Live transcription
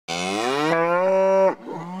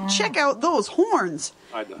check out those horns.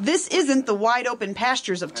 This isn't the wide open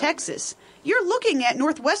pastures of Texas. You're looking at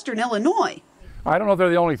northwestern Illinois. I don't know if they're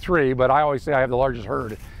the only three, but I always say I have the largest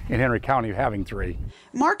herd in Henry County having 3.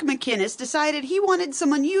 Mark McInnes decided he wanted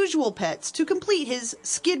some unusual pets to complete his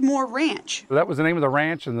Skidmore Ranch. That was the name of the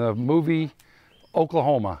ranch in the movie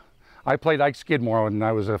Oklahoma. I played Ike Skidmore when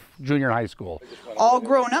I was a junior in high school. All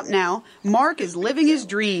grown up now, Mark is living his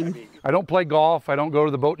dream. I don't play golf, I don't go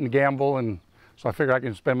to the boat and gamble, and so I figure I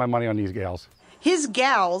can spend my money on these gals. His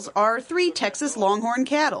gals are 3 Texas Longhorn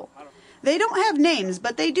cattle. They don't have names,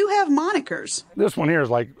 but they do have monikers. This one here is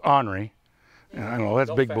like Henri. I don't know,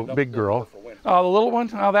 that's big girl. Oh, the little one?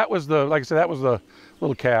 Oh, that was the, like I said, that was the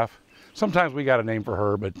little calf. Sometimes we got a name for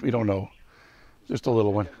her, but we don't know. Just a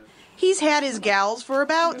little one. He's had his gals for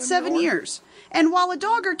about 7 years. And while a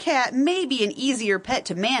dog or cat may be an easier pet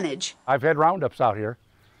to manage, I've had roundups out here,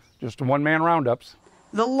 just one-man roundups.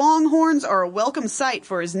 the Longhorns are a welcome sight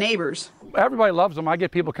for his neighbors. Everybody loves them. I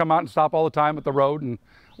get people come out and stop all the time at the road and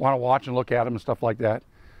want to watch and look at them and stuff like that.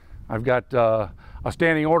 I've got a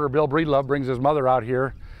standing order. Bill Breedlove brings his mother out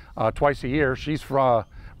here twice a year. She's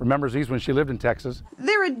remembers these when she lived in Texas.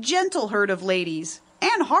 They're a gentle herd of ladies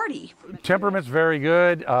and hardy. Temperament's very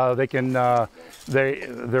good. They're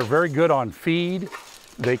very good on feed.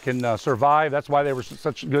 They can survive. That's why they were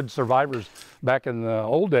such good survivors back in the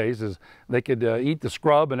old days, is they could eat the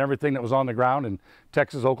scrub and everything that was on the ground in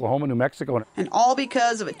Texas, Oklahoma, New Mexico. And all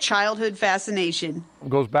because of a childhood fascination. It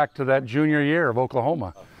goes back to that junior year of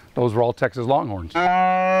Oklahoma. Those were all Texas Longhorns.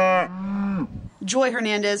 Joy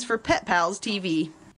Hernandez for Pet Pals TV.